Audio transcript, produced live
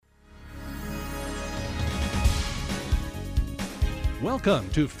Welcome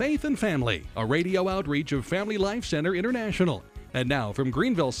to Faith and Family, a radio outreach of Family Life Center International. And now from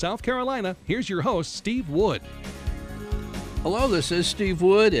Greenville, South Carolina, here's your host, Steve Wood. Hello, this is Steve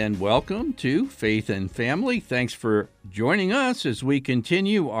Wood, and welcome to Faith and Family. Thanks for joining us as we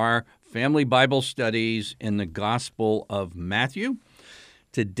continue our family Bible studies in the Gospel of Matthew.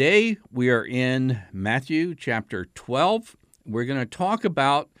 Today, we are in Matthew chapter 12. We're going to talk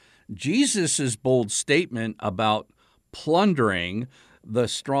about Jesus' bold statement about plundering the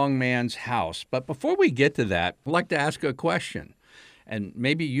strong man's house. But before we get to that, I'd like to ask a question. And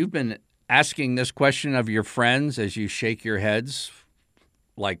maybe you've been asking this question of your friends as you shake your heads,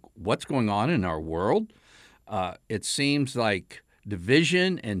 like, what's going on in our world? It seems like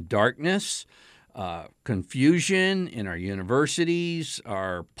division and darkness, confusion in our universities,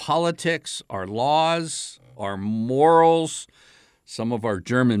 our politics, our laws, our morals, some of our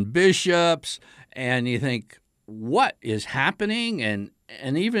German bishops, and you think, what is happening? And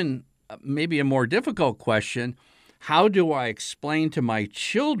even maybe a more difficult question, how do I explain to my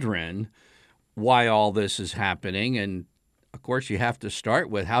children why all this is happening? And of course, you have to start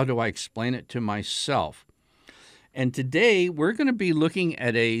with, how do I explain it to myself? And today, we're going to be looking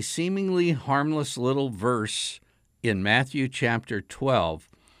at a seemingly harmless little verse in Matthew chapter 12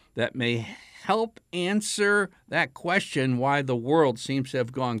 that may help answer that question, why the world seems to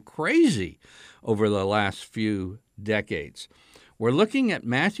have gone crazy over the last few decades. We're looking at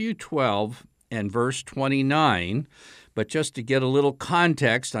Matthew 12 and verse 29, but just to get a little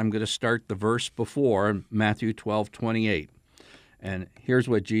context, I'm going to start the verse before, Matthew 12:28. And here's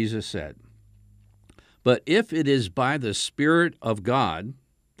what Jesus said. But if it is by the Spirit of God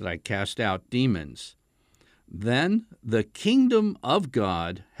that I cast out demons, then the kingdom of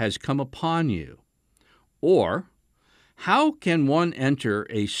God has come upon you. Or, how can one enter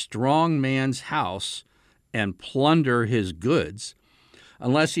a strong man's house and plunder his goods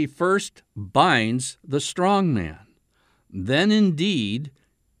unless he first binds the strong man? Then indeed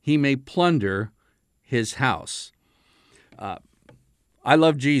he may plunder his house. I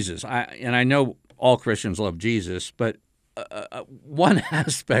love Jesus, and I know all Christians love Jesus, but one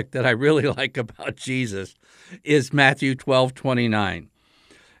aspect that I really like about Jesus is Matthew 12:29.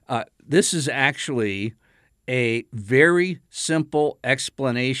 This is actually a very simple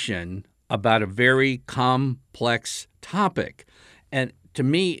explanation about a very complex topic. And to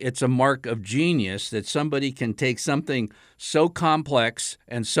me, it's a mark of genius that somebody can take something so complex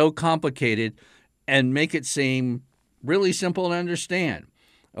and so complicated and make it seem really simple to understand.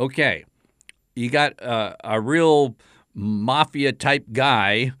 Okay, you got a real mafia-type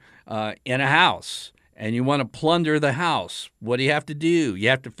guy in a house, and you want to plunder the house. What do you have to do? You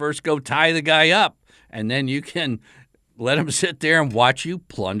have to first go tie the guy up, and then you can let him sit there and watch you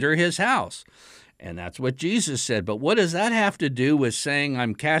plunder his house. And that's what Jesus said. But what does that have to do with saying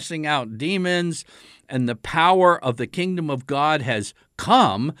I'm casting out demons and the power of the kingdom of God has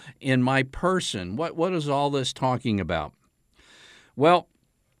come in my person? What is all this talking about? Well,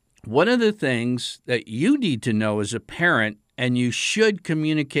 one of the things that you need to know as a parent, and you should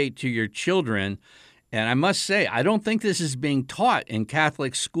communicate to your children, and I must say, I don't think this is being taught in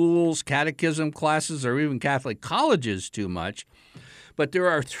Catholic schools, catechism classes, or even Catholic colleges too much, but there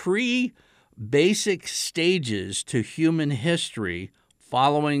are three basic stages to human history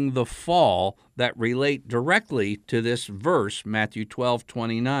following the fall that relate directly to this verse, Matthew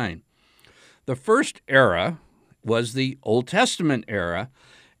 12:29. The first era was the Old Testament era,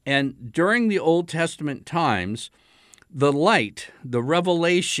 and during the Old Testament times, the light, the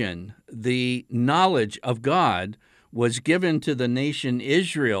revelation, the knowledge of God was given to the nation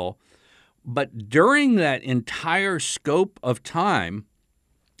Israel. But during that entire scope of time,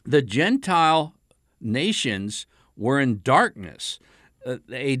 the Gentile nations were in darkness,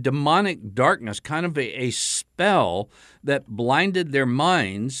 a demonic darkness, kind of a spell that blinded their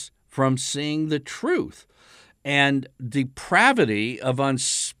minds from seeing the truth. And depravity of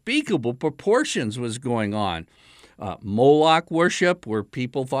unspeakable proportions was going on. Moloch worship, where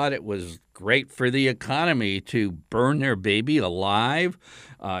people thought it was great for the economy to burn their baby alive,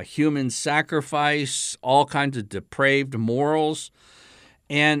 human sacrifice, all kinds of depraved morals.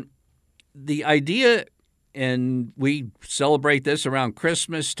 And the idea, and we celebrate this around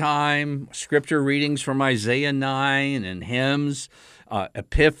Christmas time, scripture readings from Isaiah 9 and hymns,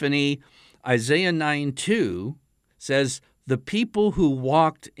 Epiphany. Isaiah 9:2 says, the people who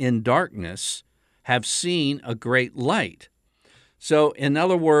walked in darkness have seen a great light. So, in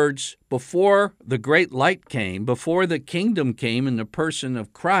other words, before the great light came, before the kingdom came in the person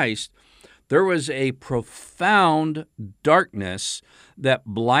of Christ, There was a profound darkness that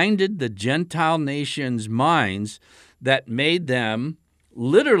blinded the Gentile nations' minds that made them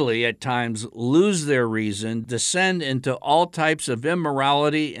literally at times lose their reason, descend into all types of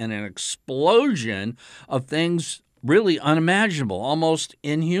immorality and an explosion of things really unimaginable, almost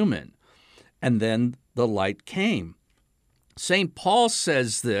inhuman. And then the light came. St. Paul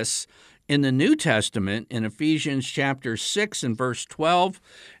says this in the New Testament in Ephesians chapter 6 and verse 12.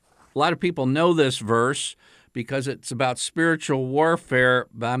 A lot of people know this verse because it's about spiritual warfare,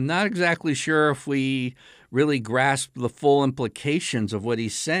 but I'm not exactly sure if we really grasp the full implications of what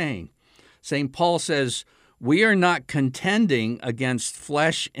he's saying. St. Paul says, "We are not contending against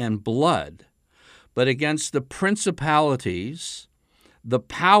flesh and blood, but against the principalities, the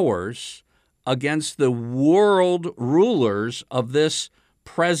powers, against the world rulers of this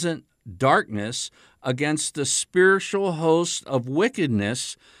present darkness, against the spiritual host of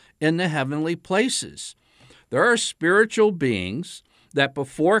wickedness in the heavenly places." There are spiritual beings that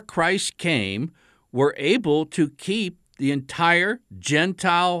before Christ came were able to keep the entire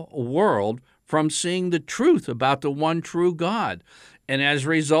Gentile world from seeing the truth about the one true God. And as a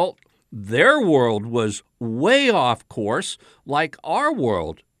result, their world was way off course, like our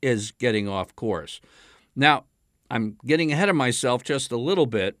world is getting off course. Now, I'm getting ahead of myself just a little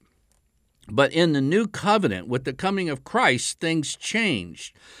bit, but in the new covenant, with the coming of Christ, things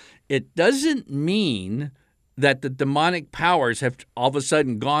changed. It doesn't mean that the demonic powers have all of a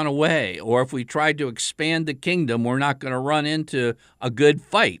sudden gone away, or if we tried to expand the kingdom, we're not going to run into a good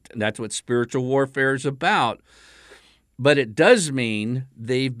fight. And that's what spiritual warfare is about. But it does mean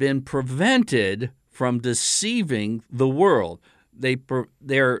they've been prevented from deceiving the world.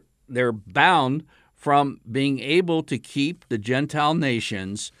 They're bound from being able to keep the Gentile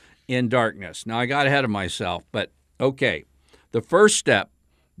nations in darkness. Now, I got ahead of myself, but okay. The first step,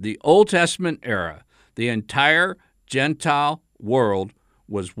 the Old Testament era, the entire Gentile world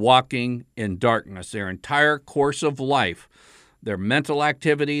was walking in darkness. Their entire course of life, their mental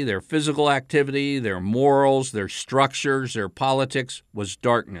activity, their physical activity, their morals, their structures, their politics was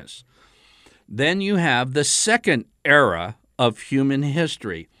darkness. Then you have the second era of human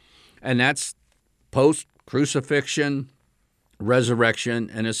history, and that's post-crucifixion, resurrection,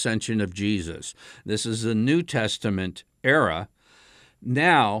 and ascension of Jesus. This is the New Testament era.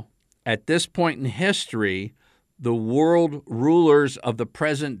 Now, at this point in history, the world rulers of the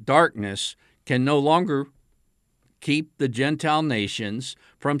present darkness can no longer keep the Gentile nations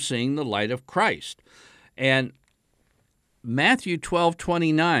from seeing the light of Christ. And Matthew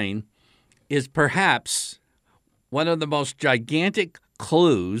 12:29 is perhaps one of the most gigantic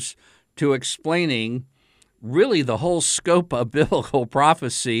clues to explaining really the whole scope of biblical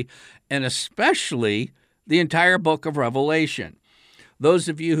prophecy, and especially the entire book of Revelation. Those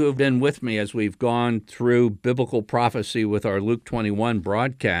of you who have been with me as we've gone through biblical prophecy with our Luke 21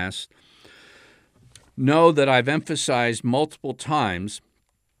 broadcast know that I've emphasized multiple times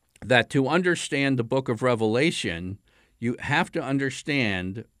that to understand the book of Revelation, you have to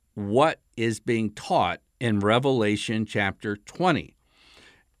understand what is being taught in Revelation chapter 20.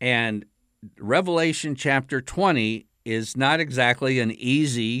 And Revelation chapter 20 is not exactly an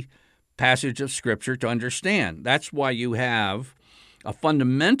easy passage of Scripture to understand. That's why you have a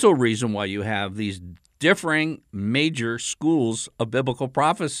fundamental reason why you have these differing major schools of biblical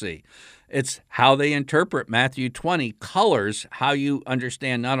prophecy. It's how they interpret Matthew 20 colors how you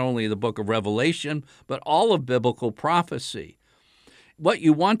understand not only the book of Revelation, but all of biblical prophecy. What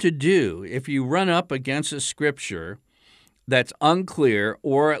you want to do if you run up against a scripture that's unclear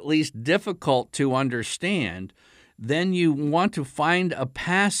or at least difficult to understand, then you want to find a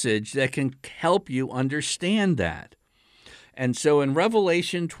passage that can help you understand that. And so in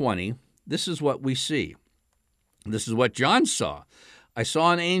Revelation 20, this is what we see. This is what John saw. I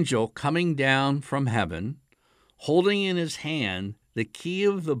saw an angel coming down from heaven, holding in his hand the key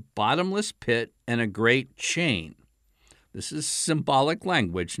of the bottomless pit and a great chain. This is symbolic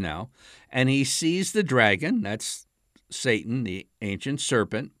language now. And he seized the dragon, that's Satan, the ancient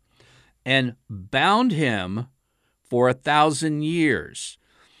serpent, and bound him for 1,000 years.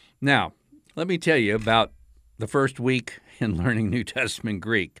 Now, let me tell you about the first week in learning New Testament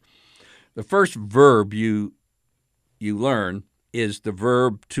Greek. The first verb you learn is the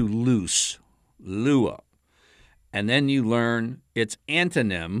verb to loose, luo. And then you learn its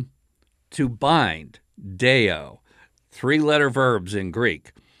antonym, to bind, deo. 3-letter verbs in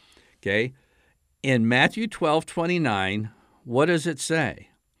Greek. Okay? In Matthew 12:29, what does it say?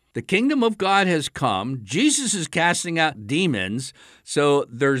 The kingdom of God has come. Jesus is casting out demons. So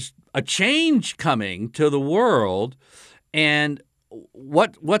there's a change coming to the world. And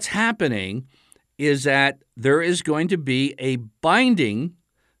what's happening is that there is going to be a binding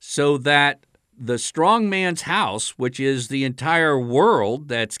so that the strong man's house, which is the entire world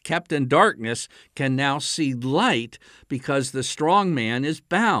that's kept in darkness, can now see light because the strong man is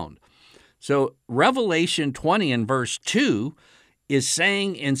bound. So Revelation 20 and verse 2 is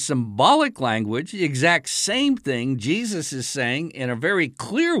saying in symbolic language the exact same thing Jesus is saying in a very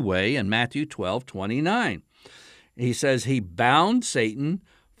clear way in Matthew 12:29. He says he bound Satan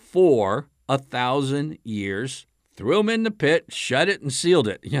for 1,000 years, threw him in the pit, shut it, and sealed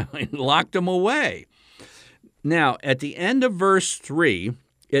it, and locked him away. Now, at the end of verse 3,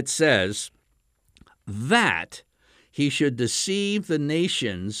 it says that he should deceive the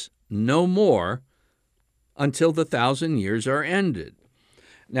nations no more until the 1,000 years are ended.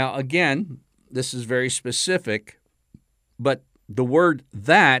 Now, again, this is very specific, but the word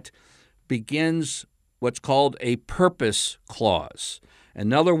that begins what's called a purpose clause.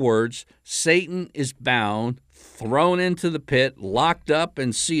 In other words, Satan is bound, thrown into the pit, locked up,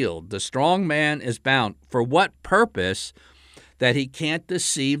 and sealed. The strong man is bound. For what purpose? That he can't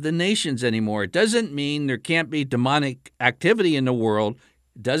deceive the nations anymore. It doesn't mean there can't be demonic activity in the world.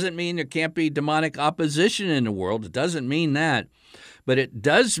 It doesn't mean there can't be demonic opposition in the world. It doesn't mean that. But it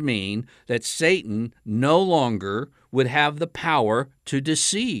does mean that Satan no longer would have the power to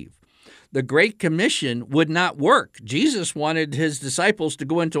deceive. The Great Commission would not work. Jesus wanted his disciples to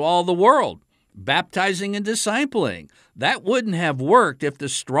go into all the world, baptizing and discipling. That wouldn't have worked if the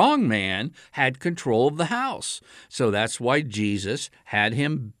strong man had control of the house. So that's why Jesus had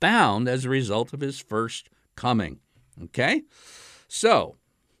him bound as a result of his first coming. Okay? So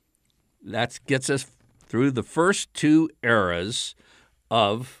that gets us through the first two eras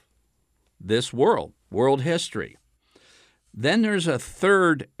of this world history. Then there's a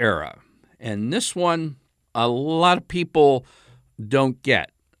third era, and this one a lot of people don't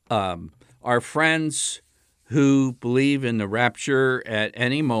get. Our friends who believe in the rapture at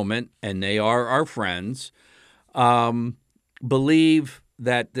any moment, and they are our friends, believe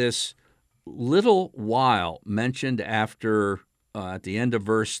that this little while mentioned after at the end of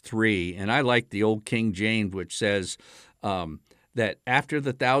verse 3, and I like the old King James, which says that after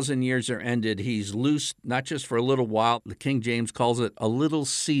the 1,000 years are ended, he's loosed not just for a little while. The King James calls it a little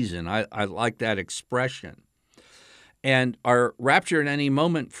season. I like that expression. And our rapture at any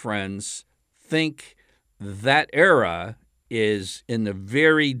moment friends think that era is in the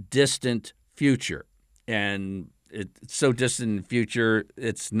very distant future. And it's so distant in the future,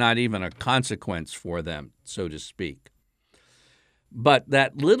 it's not even a consequence for them, so to speak. But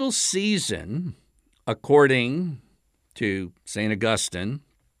that little season, according to St. Augustine,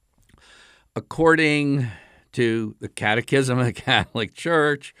 according to the Catechism of the Catholic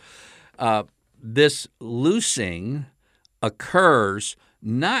Church, this loosing occurs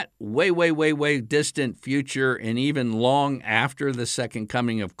not way distant future and even long after the second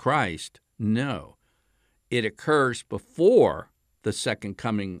coming of Christ. No, it occurs before the second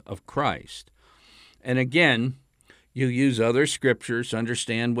coming of Christ. And again, you use other scriptures to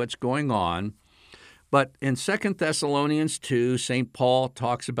understand what's going on. But in 2 Thessalonians 2, St. Paul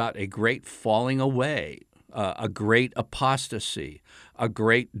talks about a great falling away, a great apostasy, a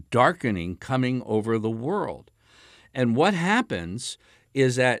great darkening coming over the world. And what happens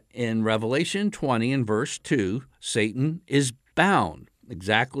is that in Revelation 20 and verse 2, Satan is bound.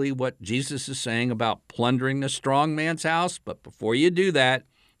 Exactly what Jesus is saying about plundering the strong man's house. But before you do that,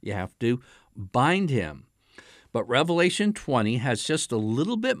 you have to bind him. But Revelation 20 has just a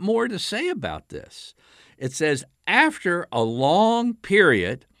little bit more to say about this. It says, after a long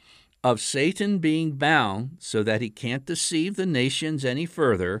period of Satan being bound so that he can't deceive the nations any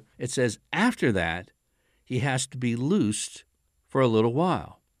further, it says after that, he has to be loosed for a little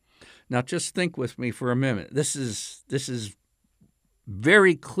while. Now just think with me for a minute. This is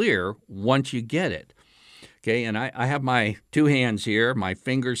very clear once you get it. Okay, and I have my two hands here, my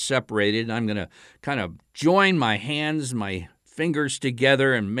fingers separated, and I'm going to kind of join my hands, my fingers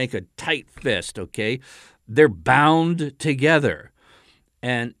together and make a tight fist, okay? They're bound together.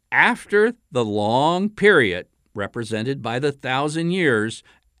 And after the long period, represented by the 1,000 years,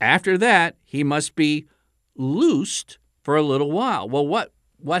 after that, he must be loosed for a little while. Well,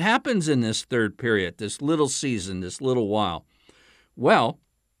 what happens in this third period, this little season, this little while? Well,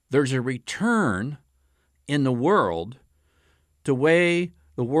 there's a return in the world to the way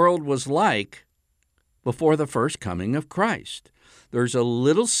the world was like before the first coming of Christ. There's a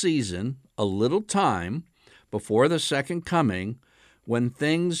little season, a little time before the second coming when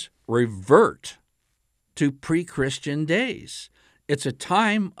things revert to pre-Christian days. It's a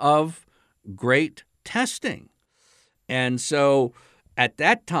time of great testing. And so at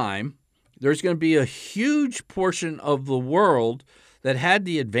that time, there's going to be a huge portion of the world that had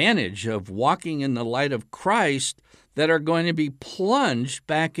the advantage of walking in the light of Christ that are going to be plunged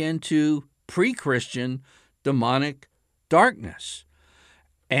back into pre-Christian demonic darkness.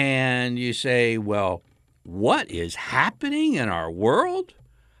 And you say, well, what is happening in our world?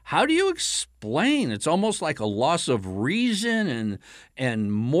 How do you explain? It's almost like a loss of reason,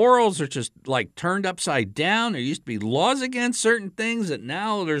 and morals are just like turned upside down. There used to be laws against certain things, and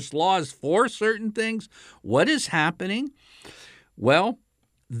now there's laws for certain things. What is happening? Well,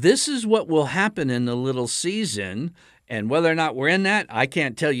 this is what will happen in the little season, and whether or not we're in that, I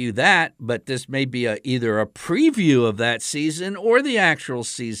can't tell you that, but this may be either a preview of that season or the actual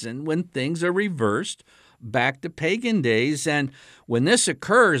season when things are reversed back to pagan days. And when this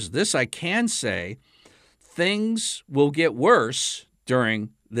occurs, this I can say, things will get worse during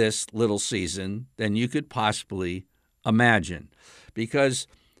this little season than you could possibly imagine. Because,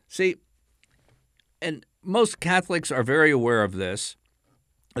 see, and most Catholics are very aware of this,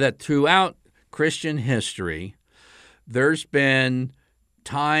 that throughout Christian history, there's been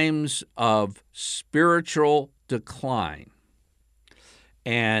times of spiritual decline.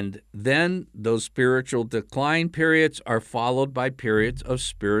 And then those spiritual decline periods are followed by periods of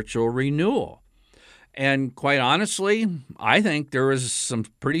spiritual renewal. And quite honestly, I think there was some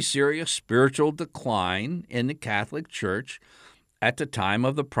pretty serious spiritual decline in the Catholic Church at the time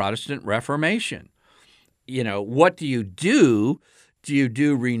of the Protestant Reformation. You know, what do you do? Do you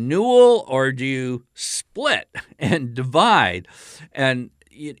do renewal or do you split and divide? And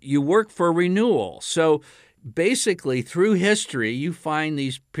you work for renewal. So basically, through history, you find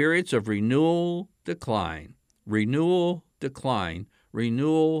these periods of renewal, decline, renewal, decline,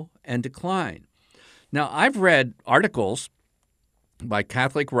 renewal, and decline. Now, I've read articles by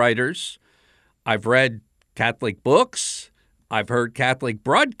Catholic writers. I've read Catholic books. I've heard Catholic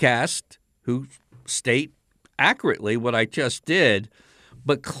broadcasts who state accurately what I just did,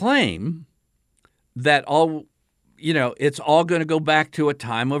 but claim that it's all going to go back to a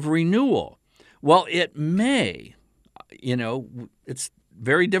time of renewal. Well, it may. It's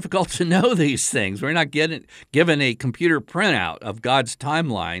very difficult to know these things. We're not given a computer printout of God's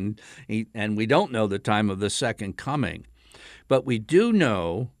timeline, and we don't know the time of the second coming. But we do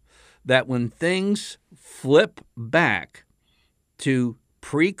know that when things flip back to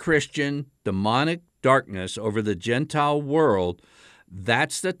pre-Christian demonic darkness over the Gentile world,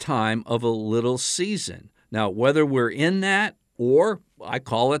 that's the time of a little season. Now, whether we're in that, or I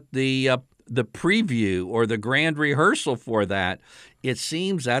call it the preview or the grand rehearsal for that, it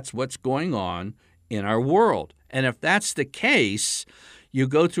seems that's what's going on in our world. And if that's the case, you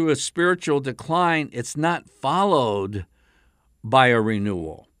go through a spiritual decline, it's not followed by a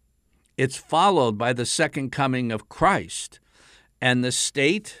renewal. It's followed by the second coming of Christ. And the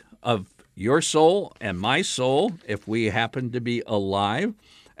state of your soul and my soul, if we happen to be alive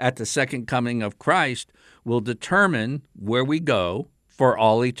at the second coming of Christ, will determine where we go for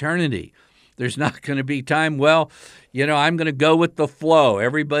all eternity. There's not going to be time, I'm going to go with the flow.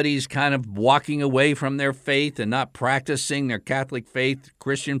 Everybody's kind of walking away from their faith and not practicing their Catholic faith,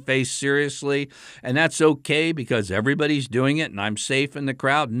 Christian faith seriously, and that's okay because everybody's doing it and I'm safe in the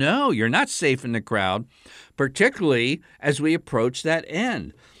crowd. No, you're not safe in the crowd, particularly as we approach that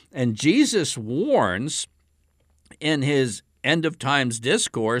end. And Jesus warns in his end of times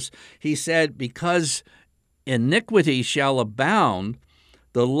discourse, he said, because iniquity shall abound,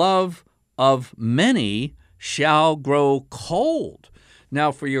 the love of many shall grow cold.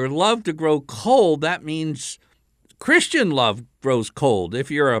 Now, for your love to grow cold, that means Christian love grows cold.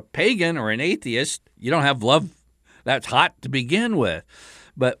 If you're a pagan or an atheist, you don't have love that's hot to begin with.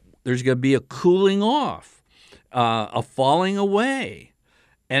 But there's going to be a cooling off, a falling away.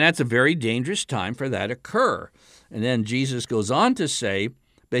 And that's a very dangerous time for that to occur. And then Jesus goes on to say,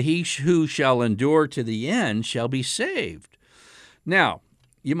 but he who shall endure to the end shall be saved. Now,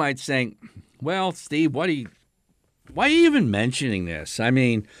 you might think, well, Steve, why are you even mentioning this? I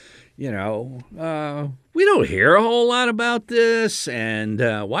mean, we don't hear a whole lot about this, and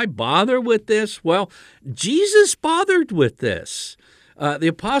why bother with this? Well, Jesus bothered with this. The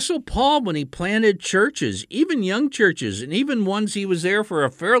Apostle Paul, when he planted churches, even young churches, and even ones he was there for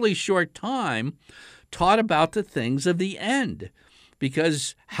a fairly short time, taught about the things of the end.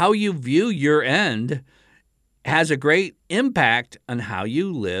 Because how you view your end has a great impact on how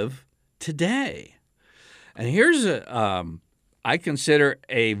you live today. And here's I consider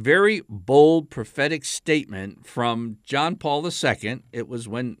a very bold prophetic statement from John Paul II. It was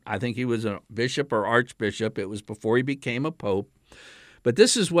when I think he was a bishop or archbishop. It was before he became a pope. But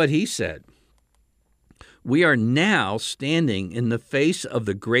this is what he said. We are now standing in the face of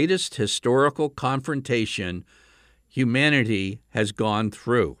the greatest historical confrontation humanity has gone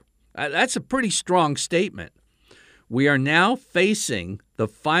through. That's a pretty strong statement. We are now facing the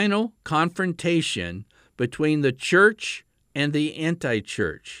final confrontation between the church and the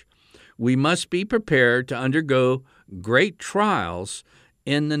anti-church. We must be prepared to undergo great trials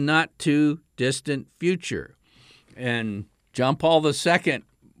in the not-too-distant future. And John Paul II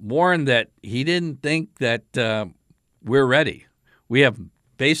warned that he didn't think that we're ready. We're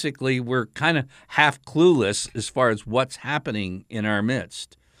kind of half clueless as far as what's happening in our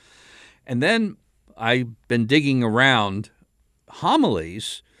midst. And then I've been digging around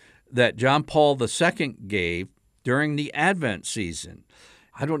homilies that John Paul II gave during the Advent season.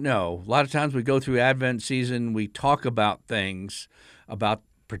 I don't know. A lot of times we go through Advent season, we talk about things, about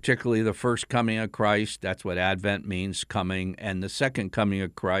particularly the first coming of Christ. That's what Advent means, coming, and the second coming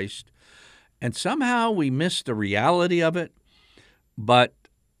of Christ. And somehow we miss the reality of it, but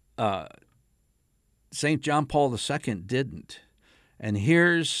St. John Paul II didn't. And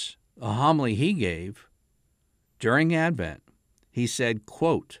here's a homily he gave during Advent. He said,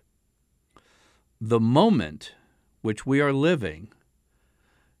 quote, "The moment which we are living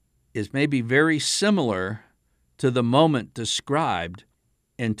is maybe very similar to the moment described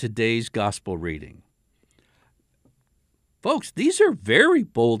in today's gospel reading." Folks, these are very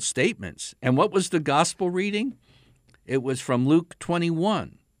bold statements. And what was the gospel reading? It was from Luke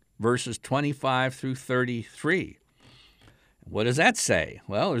 21, verses 25 through 33. What does that say?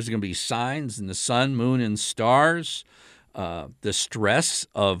 Well, there's going to be signs in the sun, moon, and stars, the stress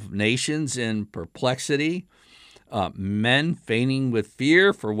of nations in perplexity, men fainting with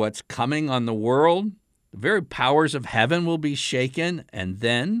fear for what's coming on the world. The very powers of heaven will be shaken, and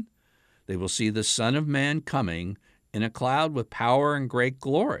then they will see the Son of Man coming in a cloud with power and great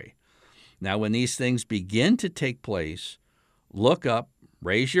glory. Now, when these things begin to take place, look up,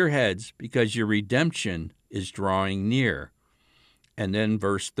 raise your heads, because your redemption is drawing near. And then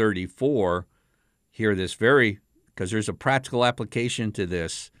verse 34, hear this because there's a practical application to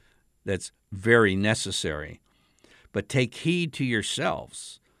this that's very necessary. "But take heed to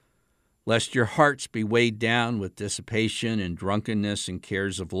yourselves, lest your hearts be weighed down with dissipation and drunkenness and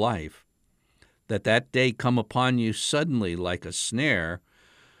cares of life, that day come upon you suddenly like a snare,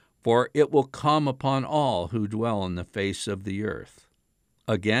 for it will come upon all who dwell on the face of the earth."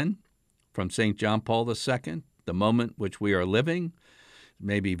 Again, from St. John Paul II, the moment which we are living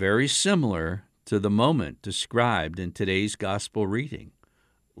may be very similar to the moment described in today's gospel reading,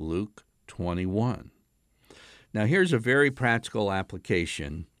 Luke 21. Now, here's a very practical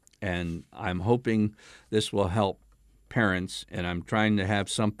application, and I'm hoping this will help parents, and I'm trying to have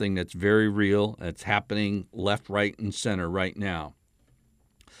something that's very real, that's happening left, right, and center right now.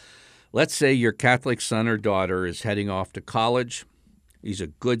 Let's say your Catholic son or daughter is heading off to college. He's a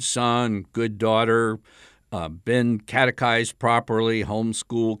good son, good daughter, been catechized properly,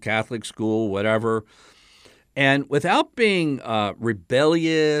 homeschool, Catholic school, whatever. And without being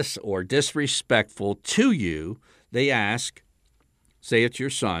rebellious or disrespectful to you, they ask, say it's your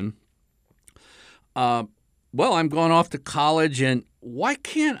son, well, I'm going off to college, and why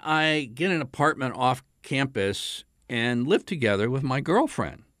can't I get an apartment off campus and live together with my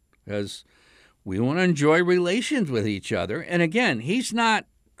girlfriend? Because we want to enjoy relations with each other. And again, he's not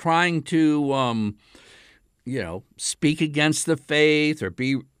trying to, speak against the faith or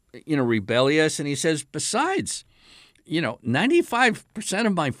be, rebellious. And he says, besides, 95%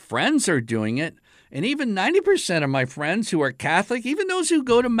 of my friends are doing it. And even 90% of my friends who are Catholic, even those who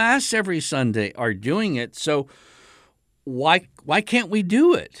go to Mass every Sunday, are doing it. So why can't we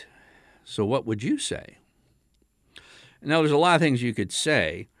do it? So what would you say? Now, there's a lot of things you could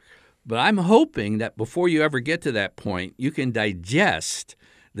say, but I'm hoping that before you ever get to that point, you can digest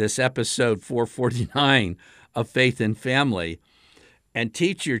this episode 449 of Faith and Family and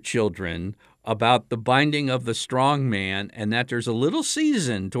teach your children about the binding of the strong man, and that there's a little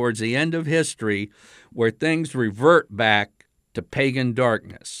season towards the end of history where things revert back to pagan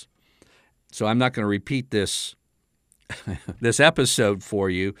darkness. So I'm not going to repeat this episode for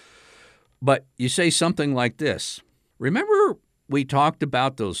you, but you say something like this. Remember we talked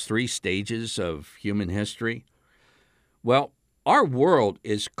about those 3 stages of human history? Well, our world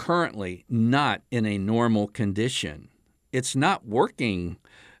is currently not in a normal condition. It's not working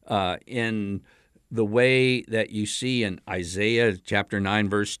in the way that you see in Isaiah chapter 9,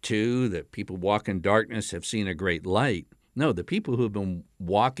 verse 2, that people walk in darkness have seen a great light. No, the people who have been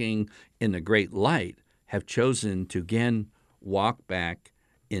walking in the great light have chosen to again walk back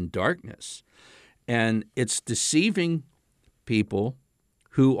in darkness. And it's deceiving people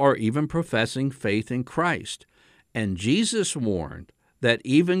who are even professing faith in Christ. And Jesus warned that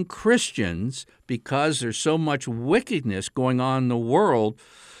even Christians, because there's so much wickedness going on in the world,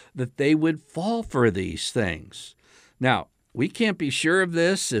 that they would fall for these things. Now, we can't be sure of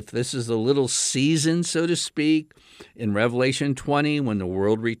this, if this is a little season, so to speak, in Revelation 20 when the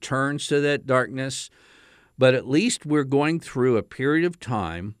world returns to that darkness, but at least we're going through a period of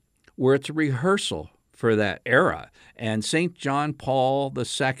time where it's a rehearsal for that era. And St. John Paul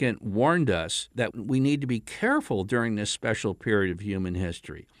II warned us that we need to be careful during this special period of human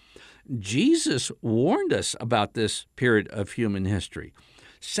history. Jesus warned us about this period of human history.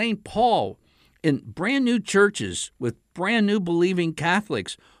 St. Paul, in brand new churches with brand new believing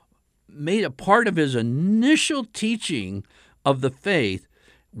Catholics, made a part of his initial teaching of the faith,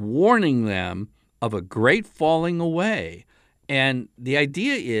 warning them of a great falling away. And the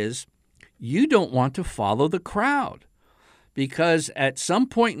idea is you don't want to follow the crowd, because at some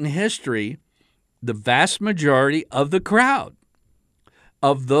point in history, the vast majority of the crowd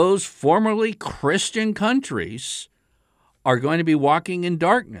of those formerly Christian countries are going to be walking in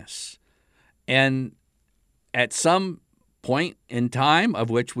darkness. And at some point in time, of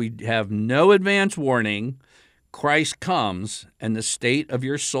which we have no advance warning, Christ comes, and the state of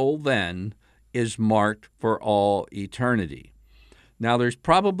your soul then is marked for all eternity. Now, there's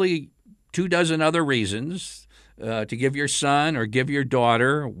probably 24 other reasons to give your son or give your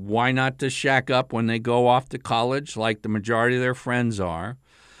daughter why not to shack up when they go off to college like the majority of their friends are.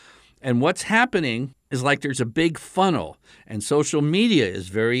 And what's happening is like there's a big funnel, and social media is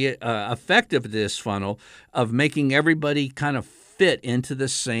very effective at this funnel of making everybody kind of fit into the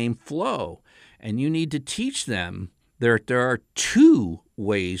same flow. And you need to teach them that there are two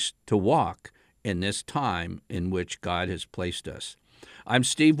ways to walk in this time in which God has placed us. I'm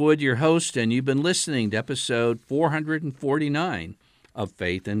Steve Wood, your host, and you've been listening to episode 449 of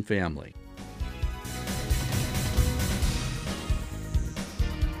Faith and Family.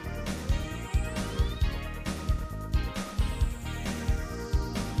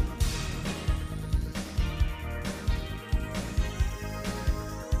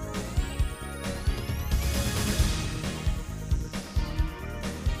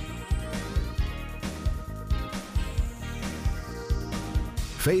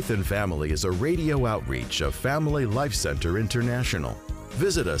 Faith and Family is a radio outreach of Family Life Center International.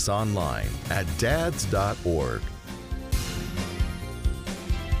 Visit us online at dads.org.